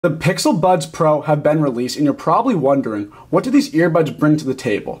The Pixel Buds Pro have been released, and you're probably wondering, what do these earbuds bring to the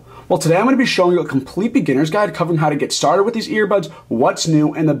table? Well, today I'm going to be showing you a complete beginner's guide covering how to get started with these earbuds, what's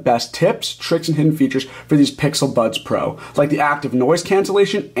new, and the best tips, tricks, and hidden features for these Pixel Buds Pro, like the active noise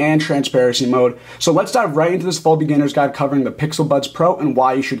cancellation and transparency mode. So let's dive right into this full beginner's guide covering the Pixel Buds Pro and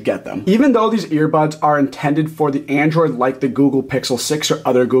why you should get them. Even though these earbuds are intended for the Android like the Google Pixel 6 or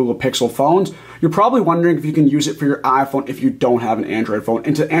other Google Pixel phones, you're probably wondering if you can use it for your iPhone if you don't have an Android phone.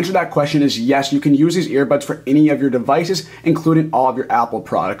 And to answer that question is yes, you can use these earbuds for any of your devices, including all of your Apple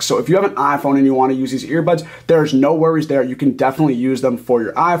products. So if you have an iPhone and you want to use these earbuds, there's no worries there. You can definitely use them for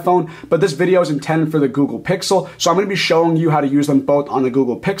your iPhone, but this video is intended for the Google Pixel. So I'm going to be showing you how to use them both on the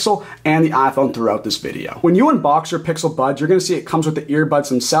Google Pixel and the iPhone throughout this video. When you unbox your Pixel Buds, you're going to see it comes with the earbuds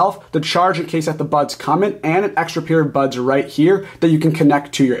themselves, the charging case that the buds come in, and an extra pair of buds right here that you can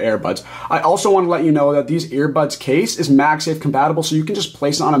connect to your earbuds. I also want to let you know that these earbuds case is MagSafe compatible, so you can just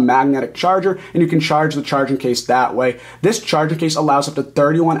place it on a magnetic charger and you can charge the charging case that way. This charging case allows up to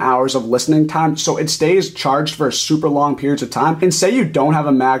 31 hours of listening time, so it stays charged for super long periods of time. And say you don't have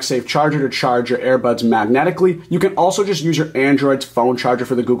a MagSafe charger to charge your earbuds magnetically, you can also just use your Android's phone charger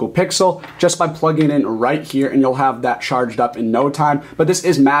for the Google Pixel just by plugging it in right here, and you'll have that charged up in no time. But this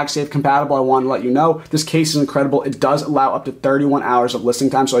is MagSafe compatible. I want to let you know this case is incredible. It does allow up to 31 hours of listening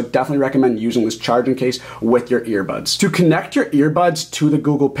time, so I definitely recommend using this charging case with your earbuds. To connect your earbuds to the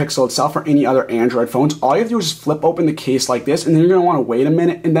Google Pixel itself or any other Android phones, all you have to do is just flip open the case like this, and then you're going to want to wait a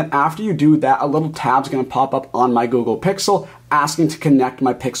minute, and then after you do that, a little tab's going to pop up on my Google Pixel asking to connect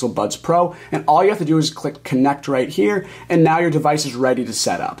my Pixel Buds Pro, and all you have to do is click connect right here, and now your device is ready to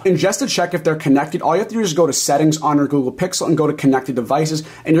set up. And just to check if they're connected, all you have to do is go to settings on your Google Pixel and go to connected devices,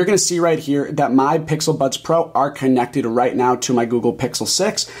 and you're going to see right here that my Pixel Buds Pro are connected right now to my Google Pixel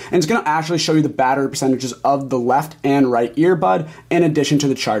 6, and it's going to actually show you the battery percentages of the left and right earbud in addition to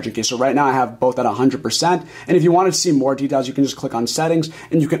the charging case. So right now I have both at 100%, and if you want to see more details, you can just click on settings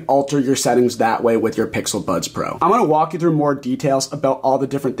and you can alter your settings that way with your Pixel Buds Pro. I'm going to walk you through more details about all the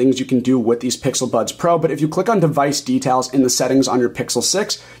different things you can do with these Pixel Buds Pro, but if you click on device details in the settings on your Pixel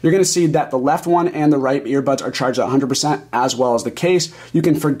 6, you're going to see that the left one and the right earbuds are charged at 100% as well as the case. You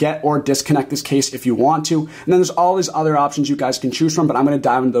can forget or disconnect this case if you want to, and then there's all these other options you guys can choose from, but I'm going to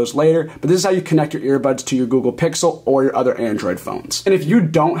dive into those later. But this is how you connect your earbuds to your Google Pixel or your other Android phones. And if you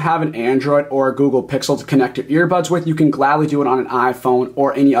don't have an Android or a Google Pixel to connect your earbuds with, you can gladly do it on an iPhone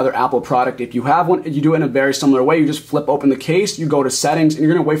or any other Apple product. If you have one, you do it in a very similar way. You just flip open the case, you go to settings, and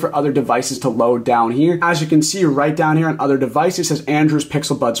you're going to wait for other devices to load down here. As you can see right down here on other devices, it says Andrew's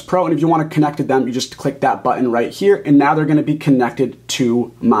Pixel Buds Pro, and if you want to connect to them, you just click that button right here, and now they're going to be connected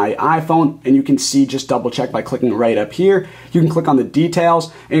to my iPhone. And you can see, just double check by clicking right up here, you can click on the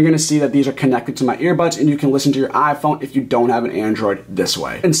details, and you're going to see that these are connected to my earbuds, and you can listen to your iPhone if you don't have an Android this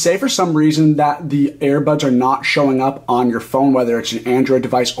way. And say for some reason that the earbuds are not showing up on your phone, whether it's an Android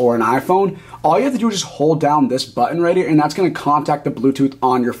device or an iPhone, all you have to do is just hold down this button right here, and that's going to contact the Bluetooth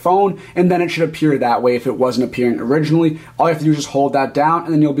on your phone, and then it should appear that way if it wasn't appearing originally. All you have to do is just hold that down,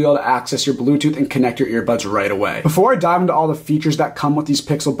 and then you'll be able to access your Bluetooth and connect your earbuds right away. Before I dive into all the features that come with these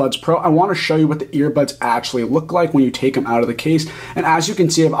Pixel Buds Pro, I want to show you what the earbuds actually look like when you take them out of the case. And as you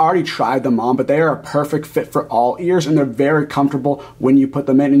can see, I've already tried them on, but they are a perfect fit for all ears, and they're very comfortable when you put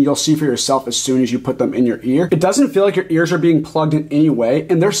them in, and you'll see for yourself as soon as you put them in your ear. It doesn't feel like your ears are being plugged in any way,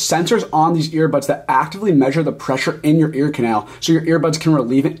 and there's sensors on these earbuds that actively measure the pressure in your ear canal so your earbuds can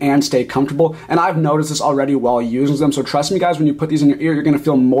relieve it and stay comfortable. And I've noticed this already while using them, so trust me guys, when you put these in your ear, you're going to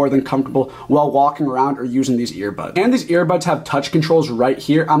feel more than comfortable while walking around or using these earbuds. And these earbuds have touch controls right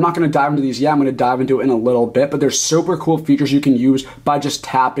here. I'm not going to dive into these yet, I'm going to dive into it in a little bit, but there's super cool features you can use by just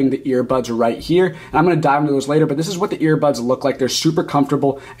tapping the earbuds right here, and I'm going to dive into those later, but this is what the earbuds look like. They're super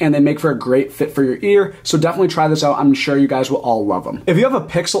comfortable and they make for a great fit for your ear, so definitely try this out. I'm sure you guys will all love them. If you have a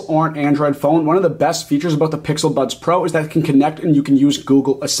Pixel or an Android phone, one of the best features about the Pixel Buds Pro is that it can connect and you can use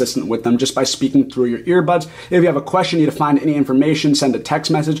Google Assistant with them just by speaking through your earbuds. If you have a question, need to find any information, send a text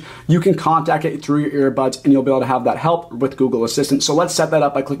message, you can contact it through your earbuds and you'll be able to have that help with Google Assistant. So let's set that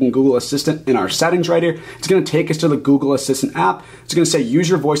up by clicking Google Assistant in our settings right here. It's going to take us to the Google Assistant app. It's going to say use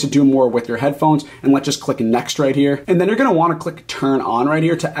your voice to do more with your headphones, and let's just click next right here. And then you're going to want to click turn on right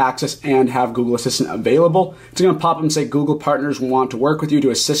here to access and have Google Assistant available. It's going to pop up and say Google partners want to work with you to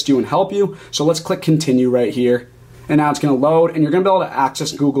assist you and help you. So let's click continue right here. And now it's going to load, and you're going to be able to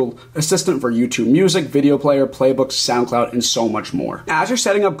access Google Assistant for YouTube Music, Video Player, Playbooks, SoundCloud, and so much more. As you're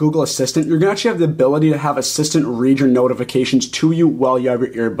setting up Google Assistant, you're going to actually have the ability to have Assistant read your notifications to you while you have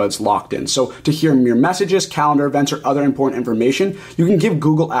your earbuds locked in. So to hear your messages, calendar events, or other important information, you can give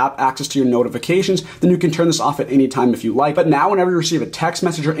Google App access to your notifications. Then you can turn this off at any time if you like. But now whenever you receive a text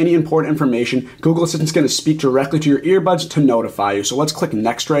message or any important information, Google Assistant's going to speak directly to your earbuds to notify you. So let's click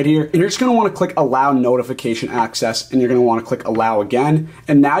next right here. And you're just going to want to click allow notification access, and you're going to want to click allow again.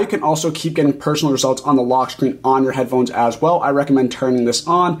 And now you can also keep getting personal results on the lock screen on your headphones as well. I recommend turning this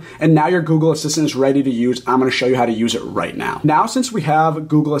on. And now your Google Assistant is ready to use. I'm going to show you how to use it right now. Now, since we have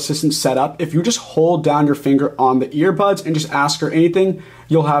Google Assistant set up, if you just hold down your finger on the earbuds and just ask her anything,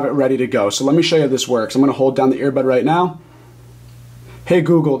 you'll have it ready to go. So let me show you how this works. I'm going to hold down the earbud right now. Hey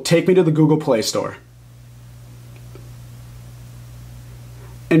Google, take me to the Google Play Store.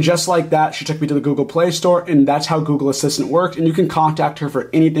 And just like that, she took me to the Google Play Store, and that's how Google Assistant works, and you can contact her for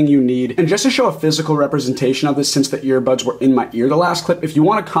anything you need. And just to show a physical representation of this, since the earbuds were in my ear the last clip, if you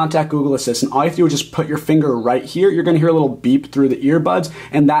want to contact Google Assistant, all you have to do is just put your finger right here. You're going to hear a little beep through the earbuds,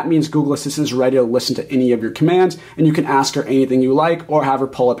 and that means Google Assistant is ready to listen to any of your commands, and you can ask her anything you like or have her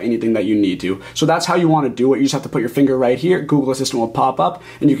pull up anything that you need to. So that's how you want to do it. You just have to put your finger right here. Google Assistant will pop up,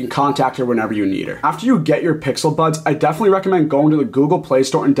 and you can contact her whenever you need her. After you get your Pixel Buds, I definitely recommend going to the Google Play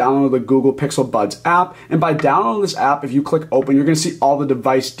Store and download the Google Pixel Buds app. And by downloading this app, if you click open, you're going to see all the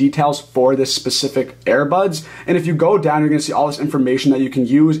device details for this specific earbuds. And if you go down, you're going to see all this information that you can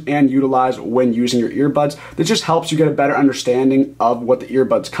use and utilize when using your earbuds. That just helps you get a better understanding of what the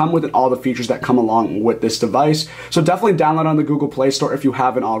earbuds come with and all the features that come along with this device. So definitely download on the Google Play Store if you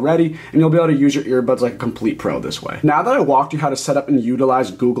haven't already, and you'll be able to use your earbuds like a complete pro this way. Now that I walked you how to set up and utilize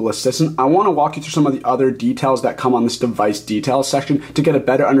Google Assistant, I want to walk you through some of the other details that come on this device details section to get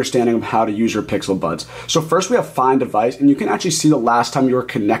a better understanding of how to use your Pixel Buds. So first we have Find Device, and you can actually see the last time you were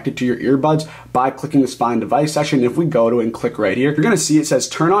connected to your earbuds by clicking this Find Device section. If we go to it and click right here, you're going to see it says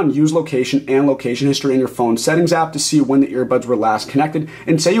turn on use location and location history in your phone settings app to see when the earbuds were last connected.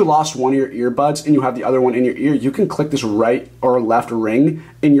 And say you lost one of your earbuds and you have the other one in your ear, you can click this right or left ring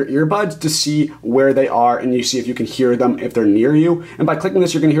in your earbuds to see where they are, and you see if you can hear them if they're near you. And by clicking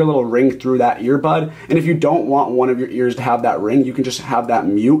this, you're going to hear a little ring through that earbud. And if you don't want one of your ears to have that ring, you can just have that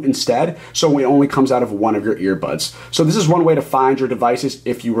mute instead, so it only comes out of one of your earbuds. So this is one way to find your devices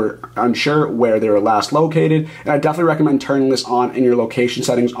if you were unsure where they were last located. And I definitely recommend turning this on in your location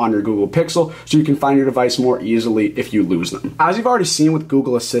settings on your Google Pixel so you can find your device more easily if you lose them. As you've already seen with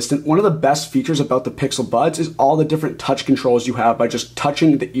Google Assistant, one of the best features about the Pixel Buds is all the different touch controls you have by just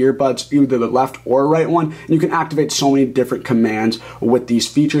touching the earbuds, either the left or right one. And you can activate so many different commands with these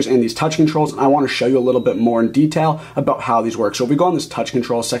features and these touch controls. And I want to show you a little bit more in detail about how these work. So if we go on this touch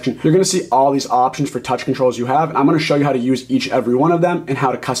control section, you're going to see all these options for touch controls you have, and I'm going to show you how to use each and every one of them and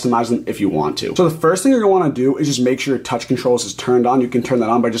how to customize them if you want to. So the first thing you're going to want to do is just make sure your touch controls is turned on. You can turn that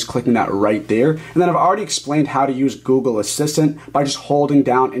on by just clicking that right there. And then I've already explained how to use Google Assistant by just holding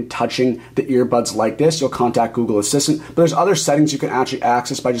down and touching the earbuds like this. You'll contact Google Assistant, but there's other settings you can actually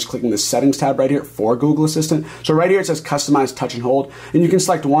access by just clicking the settings tab right here for Google Assistant. So right here it says customize touch and hold, and you can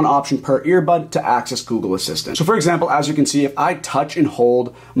select one option per earbud to access Google Assistant. So for example, as you can see, if I touch and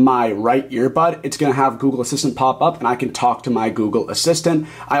hold my right earbud, it's going to have Google Assistant pop up and I can talk to my Google Assistant.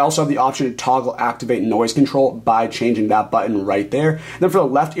 I also have the option to toggle activate noise control by changing that button right there. Then for the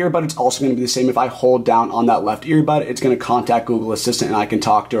left earbud, it's also going to be the same. If I hold down on that left earbud, it's going to contact Google Assistant and I can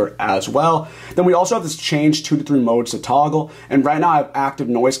talk to her as well. Then we also have this change 2 to 3 modes to toggle. And right now I have active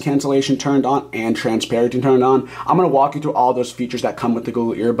noise cancellation turned on and transparency turned on. I'm going to walk you through all those features that come with the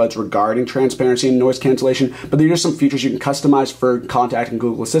Google earbuds regarding transparency and noise cancellation, but these are some features you can customize for contacting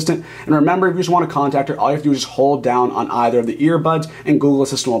Google Assistant. And remember, if you just want to contact her, all you have to do is just hold down on either of the earbuds and Google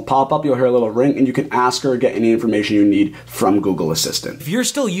Assistant will pop up. You'll hear a little ring and you can ask her or get any information you need from Google Assistant. If you're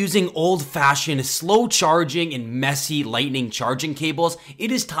still using old-fashioned, slow charging and messy lightning charging cables,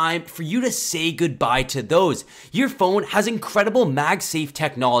 it is time for you to say goodbye to those. Your phone has incredible MagSafe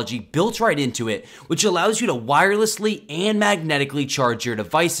technology built right into it, which allows you to wirelessly and magnetically charge your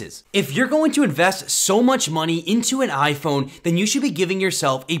devices. If you're going to invest so much money into an iPhone, then you should be giving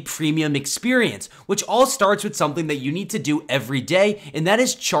yourself a premium experience, which all starts with something that you need to do every day, and that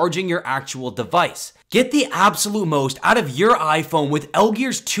is charging your actual device. Get the absolute most out of your iPhone with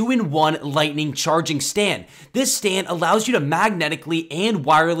LGear's 2-in-1 lightning charging stand. This stand allows you to magnetically and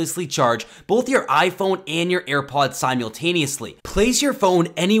wirelessly charge both your iPhone and your AirPods simultaneously. Place your phone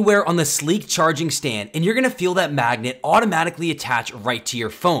anywhere on the sleek charging stand and you're going to feel that magnet automatically attach right to your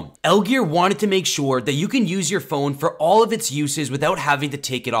phone. LGear wanted to make sure that you can use your phone for all of its uses without having to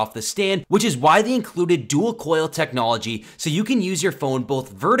take it off the stand, which is why they included dual coil technology so you can use your phone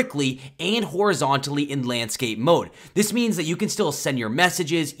both vertically and horizontally in landscape mode. This means that you can still send your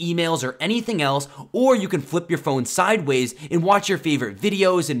messages, emails, or anything else, or you can flip your phone sideways and watch your favorite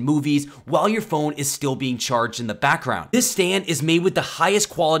videos and movies while your phone is still being charged in the background. This stand is made with the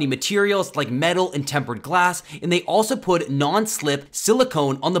highest quality materials like metal and tempered glass, and they also put non-slip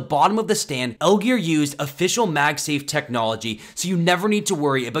silicone on the bottom of the stand. LGear used official MagSafe technology, so you never need to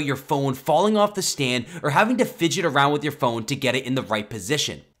worry about your phone falling off the stand or having to fidget around with your phone to get it in the right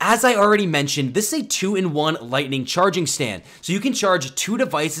position. As I already mentioned, this is a 2-in-1 lightning charging stand, so you can charge 2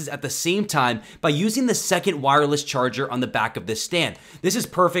 devices at the same time by using the second wireless charger on the back of this stand. This is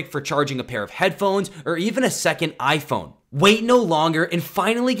perfect for charging a pair of headphones or even a second iPhone. Wait no longer and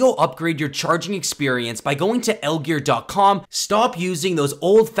finally go upgrade your charging experience by going to LGear.com. Stop using those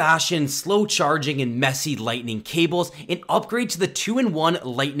old-fashioned, slow charging and messy lightning cables and upgrade to the 2-in-1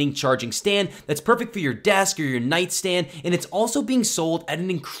 lightning charging stand that's perfect for your desk or your nightstand, and it's also being sold at an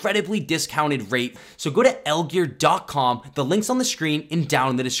incredibly discounted rate. So go to LGear.com. The link's on the screen and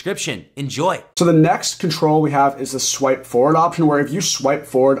down in the description. Enjoy. So the next control we have is the swipe forward option, where if you swipe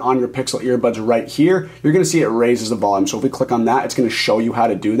forward on your Pixel earbuds right here, you're going to see it raises the volume. So if we click on that, it's going to show you how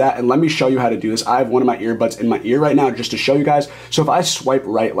to do that. And let me show you how to do this. I have one of my earbuds in my ear right now just to show you guys. So if I swipe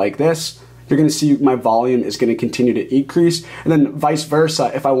right like this, you're going to see my volume is going to continue to increase. And then vice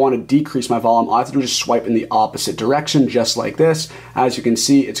versa, if I want to decrease my volume, all I have to do is just swipe in the opposite direction, just like this. As you can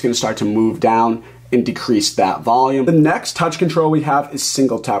see, it's going to start to move down and decrease that volume. The next touch control we have is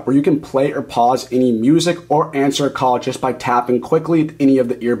single tap, where you can play or pause any music or answer a call just by tapping quickly at any of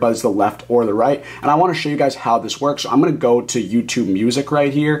the earbuds, the left or the right. And I want to show you guys how this works. So I'm going to go to YouTube Music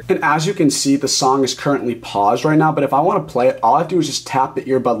right here. And as you can see, the song is currently paused right now, but if I want to play it, all I have to do is just tap the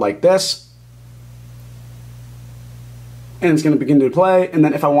earbud like this, and it's going to begin to play. And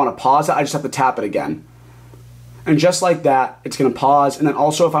then if I want to pause it, I just have to tap it again. And just like that, it's going to pause. And then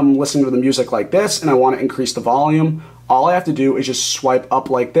also if I'm listening to the music like this and I want to increase the volume, all I have to do is just swipe up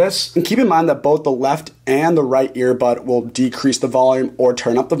like this. And keep in mind that both the left and the right earbud will decrease the volume or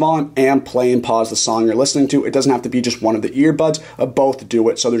turn up the volume and play and pause the song you're listening to. It doesn't have to be just one of the earbuds, both do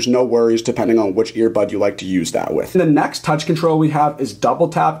it, so there's no worries depending on which earbud you like to use that with. And the next touch control we have is double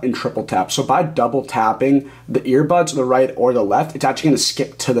tap and triple tap. So by double tapping the earbuds, the right or the left, it's actually going to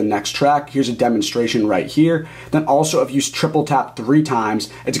skip to the next track. Here's a demonstration right here. Then also if you triple tap 3 times,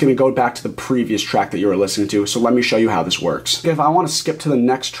 it's going to go back to the previous track that you were listening to. So let me show you how this works. If I want to skip to the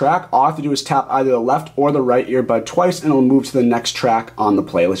next track, all I have to do is tap either the left or the right earbud twice and it'll move to the next track on the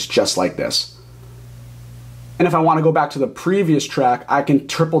playlist, just like this. And if I want to go back to the previous track, I can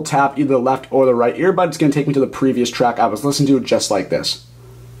triple tap either the left or the right earbud. It's going to take me to the previous track I was listening to, just like this.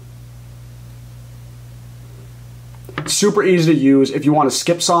 Super easy to use. If you want to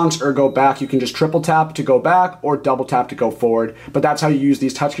skip songs or go back, you can just triple tap to go back or double tap to go forward. But that's how you use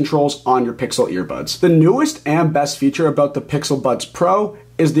these touch controls on your Pixel earbuds. The newest and best feature about the Pixel Buds Pro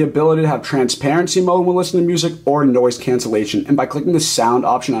is the ability to have transparency mode when listening to music or noise cancellation, and by clicking the sound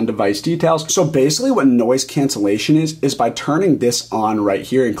option on device details. So basically what noise cancellation is by turning this on right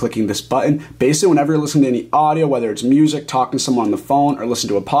here and clicking this button. Basically whenever you're listening to any audio, whether it's music, talking to someone on the phone, or listening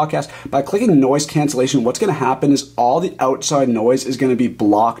to a podcast, by clicking noise cancellation, what's going to happen is all the outside noise is going to be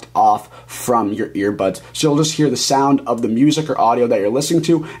blocked off from your earbuds. So you'll just hear the sound of the music or audio that you're listening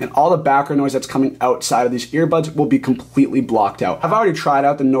to, and all the background noise that's coming outside of these earbuds will be completely blocked out. I've already tried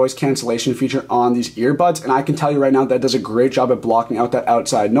out the noise cancellation feature on these earbuds, and I can tell you right now that it does a great job at blocking out that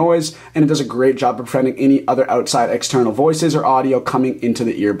outside noise, and it does a great job of preventing any other outside external voices or audio coming into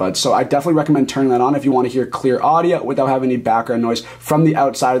the earbuds. So I definitely recommend turning that on if you want to hear clear audio without having any background noise from the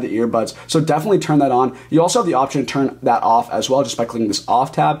outside of the earbuds. So definitely turn that on. You also have the option to turn that off as well, just by clicking this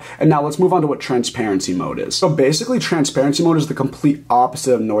off tab. And now let's move on to what transparency mode is. So basically transparency mode is the complete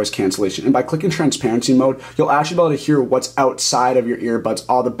opposite of noise cancellation, and by clicking transparency mode, you'll actually be able to hear what's outside of your earbuds earbuds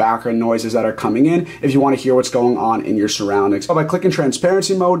all the background noises that are coming in if you want to hear what's going on in your surroundings. So by clicking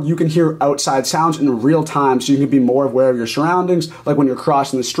transparency mode, you can hear outside sounds in real time, so you can be more aware of your surroundings, like when you're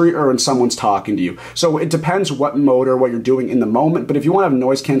crossing the street or when someone's talking to you. So it depends what mode or what you're doing in the moment, but if you want to have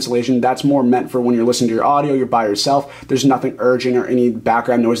noise cancellation, that's more meant for when you're listening to your audio, you're by yourself, there's nothing urgent or any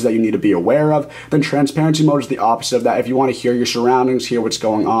background noises that you need to be aware of. Then transparency mode is the opposite of that. If you want to hear your surroundings, hear what's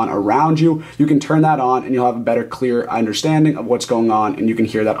going on around you, you can turn that on and you'll have a better, clear understanding of what's going on, and you can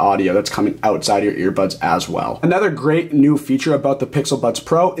hear that audio that's coming outside your earbuds as well. Another great new feature about the Pixel Buds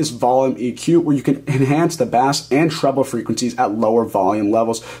Pro is volume EQ, where you can enhance the bass and treble frequencies at lower volume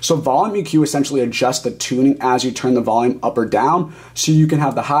levels. So volume EQ essentially adjusts the tuning as you turn the volume up or down, so you can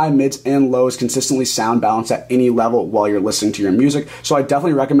have the high, mids, and lows consistently sound balanced at any level while you're listening to your music. So I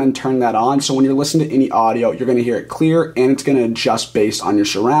definitely recommend turning that on, so when you're listening to any audio, you're going to hear it clear, and it's going to adjust based on your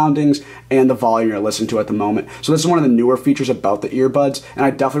surroundings and the volume you're listening to at the moment. So this is one of the newer features about the earbuds, and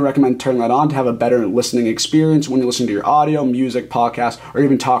I definitely recommend turning that on to have a better listening experience when you're listening to your audio, music, podcast, or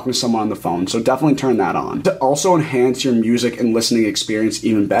even talking to someone on the phone. So definitely turn that on. To also enhance your music and listening experience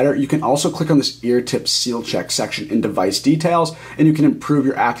even better, you can also click on this Eartip seal check section in device details, and you can improve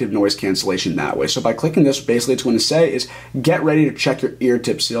your active noise cancellation that way. So by clicking this, basically it's going to say is get ready to check your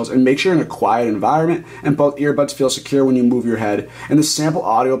eartip seals and make sure you're in a quiet environment and both earbuds feel secure when you move your head, and the sample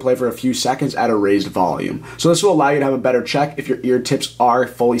audio play for a few seconds at a raised volume. So this will allow you to have a better check if your ear tips are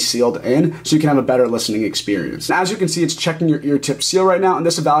fully sealed in, so you can have a better listening experience. And as you can see, it's checking your ear tip seal right now, and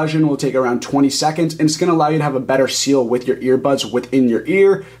this evaluation will take around 20 seconds, and it's going to allow you to have a better seal with your earbuds within your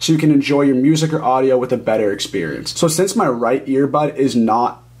ear, so you can enjoy your music or audio with a better experience. So since my right earbud is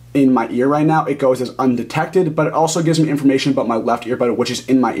not in my ear right now, it goes as undetected, but it also gives me information about my left earbud, which is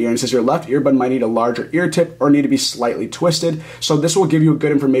in my ear, and says your left earbud might need a larger ear tip or need to be slightly twisted. So this will give you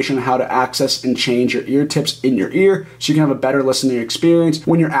good information on how to access and change your ear tips in your ear, so you can have a better listening experience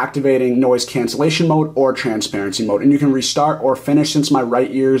when you're activating noise cancellation mode or transparency mode. And you can restart or finish. Since my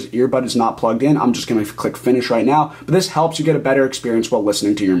right ear's earbud is not plugged in, I'm just going to click finish right now, but this helps you get a better experience while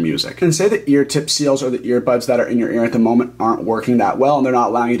listening to your music. And say the ear tip seals or the earbuds that are in your ear at the moment aren't working that well, and they're not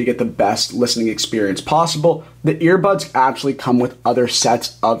allowing you to get the best listening experience possible. The earbuds actually come with other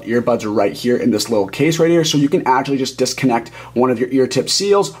sets of earbuds right here in this little case right here, so you can actually just disconnect one of your ear tip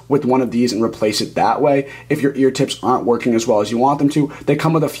seals with one of these and replace it that way. If your ear tips aren't working as well as you want them to, they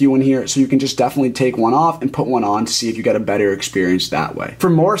come with a few in here, so you can just definitely take one off and put one on to see if you get a better experience that way. For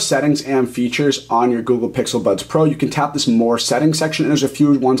more settings and features on your Google Pixel Buds Pro, you can tap this more settings section, and there's a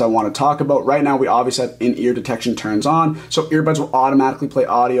few ones I want to talk about. Right now we obviously have in-ear detection turns on, so earbuds will automatically play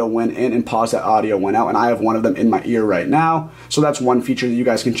audio when in and pause that audio when out, and I have one of them in my ear right now. So that's one feature that you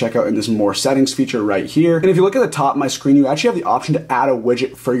guys can check out in this more settings feature right here. And if you look at the top of my screen, you actually have the option to add a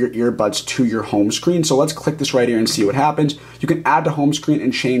widget for your earbuds to your home screen. So let's click this right here and see what happens. You can add to home screen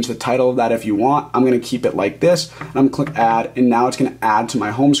and change the title of that if you want. I'm going to keep it like this, and I'm going to click add, and now it's going to add to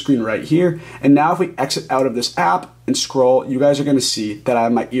my home screen right here. And now if we exit out of this app and scroll, you guys are going to see that I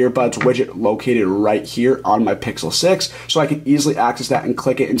have my earbuds widget located right here on my Pixel 6, so I can easily access that and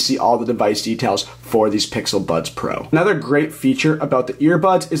click it and see all the device details for these Pixel Buds Pro. Another great feature about the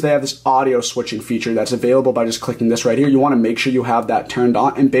earbuds is they have this audio switching feature that's available by just clicking this right here. You want to make sure you have that turned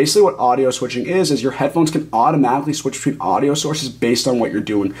on, and basically what audio switching is your headphones can automatically switch between audio sources based on what you're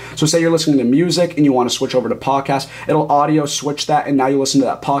doing. So say you're listening to music and you want to switch over to podcast, it'll audio switch that, and now you listen to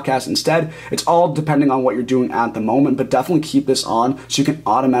that podcast instead. It's all depending on what you're doing at the moment, but definitely keep this on so you can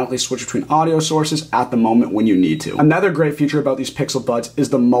automatically switch between audio sources at the moment when you need to. Another great feature about these Pixel Buds is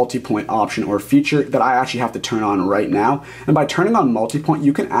the multi-point option, or feature that I actually have to turn on right now. And by turning on multi-point,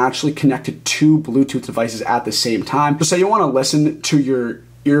 you can actually connect to two Bluetooth devices at the same time. So say you want to listen to your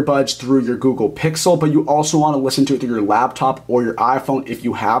earbuds through your Google Pixel, but you also want to listen to it through your laptop or your iPhone if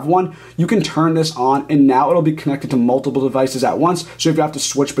you have one, you can turn this on, and now it'll be connected to multiple devices at once. So if you have to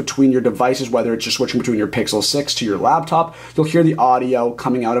switch between your devices, whether it's just switching between your Pixel 6 to your laptop, you'll hear the audio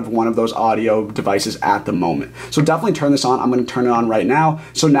coming out of one of those audio devices at the moment. So definitely turn this on. I'm going to turn it on right now.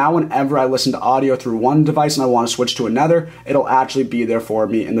 So now whenever I listen to audio through one device and I want to switch to another, it'll actually be there for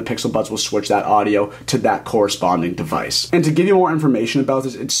me, and the Pixel Buds will switch that audio to that corresponding device. And to give you more information about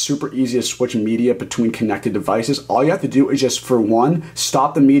this, it's super easy to switch media between connected devices. All you have to do is just, for one,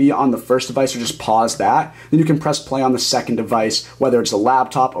 stop the media on the first device or just pause that. Then you can press play on the second device, whether it's a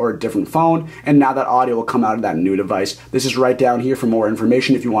laptop or a different phone, and now that audio will come out of that new device. This is right down here for more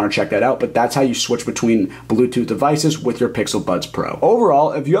information if you want to check that out, but that's how you switch between Bluetooth devices with your Pixel Buds Pro.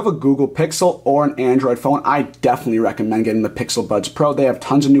 Overall, if you have a Google Pixel or an Android phone, I definitely recommend getting the Pixel Buds Pro. They have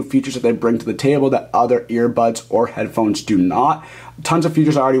tons of new features that they bring to the table that other earbuds or headphones do not. tons of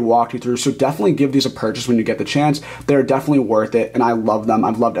features I already walked you through, so definitely give these a purchase when you get the chance. They're definitely worth it, and I love them.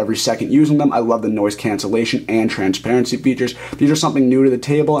 I've loved every second using them. I love the noise cancellation and transparency features. These are something new to the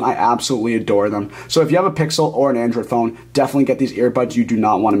table, and I absolutely adore them. So if you have a Pixel or an Android phone, definitely get these earbuds. You do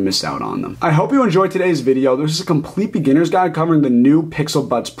not want to miss out on them. I hope you enjoyed today's video. This is a complete beginner's guide covering the new Pixel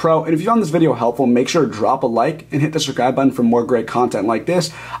Buds Pro, and if you found this video helpful, make sure to drop a like and hit the subscribe button for more great content like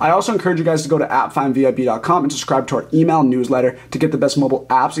this. I also encourage you guys to go to appfindvip.com and subscribe to our email newsletter to get the best mobile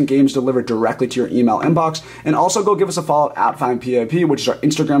apps and games delivered directly to your email inbox. And also go give us a follow at AppFindPIP, which is our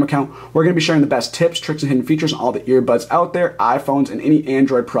Instagram account. We're going to be sharing the best tips, tricks, and hidden features on all the earbuds out there, iPhones, and any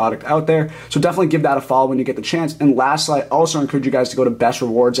Android product out there. So definitely give that a follow when you get the chance. And lastly, I also encourage you guys to go to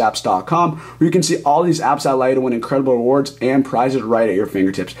bestrewardapps.com, where you can see all these apps that allow you to win incredible rewards and prizes right at your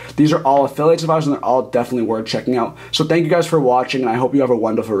fingertips. These are all affiliates of ours, and they're all definitely worth checking out. So thank you guys for watching, and I hope you have a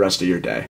wonderful rest of your day.